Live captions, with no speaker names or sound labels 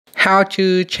how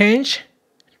to change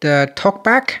the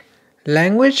Talkback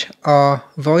language or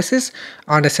voices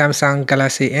on the Samsung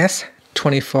Galaxy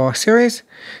S24 series.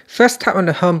 First, tap on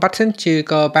the home button to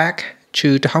go back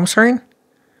to the home screen.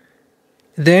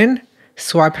 Then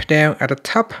swipe down at the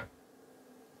top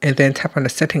and then tap on the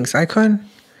settings icon.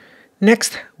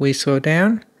 Next, we scroll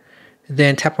down,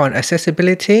 then tap on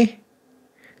accessibility,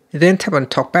 then tap on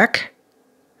Talkback.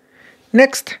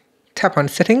 Next, tap on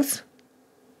settings.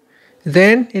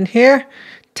 Then in here,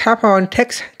 tap on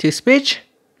text to speech.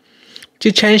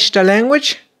 To change the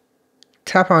language,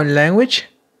 tap on language.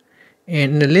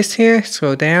 And in the list here,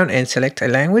 scroll down and select a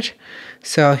language.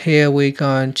 So here we're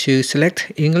going to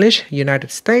select English,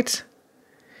 United States.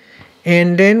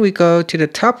 And then we go to the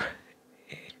top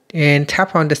and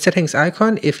tap on the settings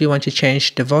icon if you want to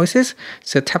change the voices.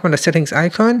 So tap on the settings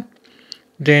icon,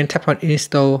 then tap on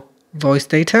install voice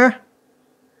data.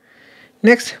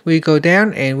 Next, we go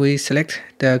down and we select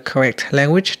the correct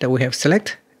language that we have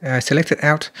selected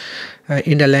out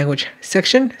in the language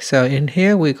section. So in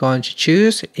here, we're going to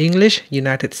choose English,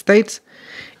 United States.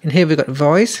 And here we got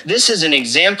voice. This is an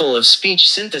example of speech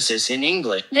synthesis in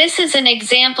English. This is an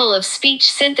example of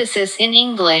speech synthesis in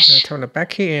English. I'll turn it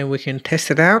back here and we can test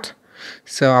it out.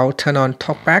 So I'll turn on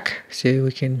Talkback so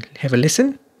we can have a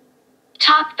listen.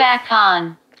 Talkback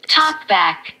on.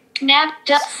 Talkback.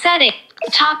 Setting.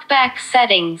 Talkback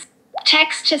settings.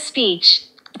 Text to speech.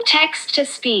 Text to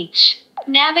speech.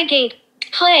 Navigate.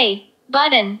 Play.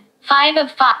 Button. 5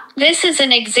 of 5. This is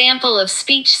an example of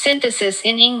speech synthesis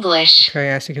in English. Okay,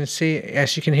 as you can see,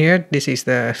 as you can hear, this is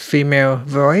the female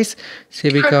voice. So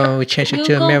we go, we change it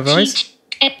to a male voice.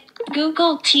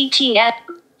 Google TTS.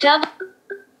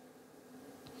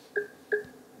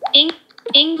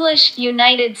 English,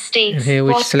 United States. And here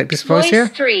we select this voice here.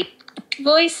 Voice 3.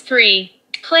 Voice 3.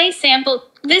 Play sample.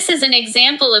 This is an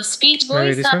example of speech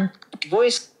voice. This one.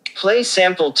 Voice. Play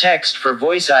sample text for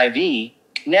voice IV.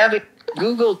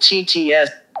 Google TTS.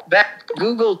 Back.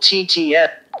 Google TTS.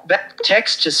 Back.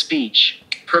 Text to speech.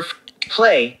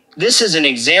 Play. This is an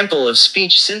example of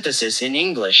speech synthesis in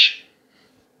English.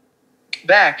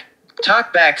 Back.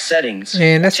 Talkback settings.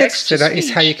 And that's it. So that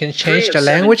is how you can change the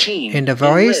language and the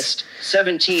voice for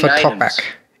Talkback.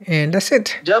 And that's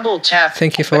it. Double tap.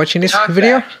 Thank you for watching this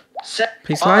video.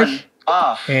 Please like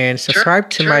and subscribe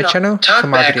to my channel for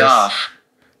more videos.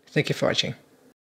 Thank you for watching.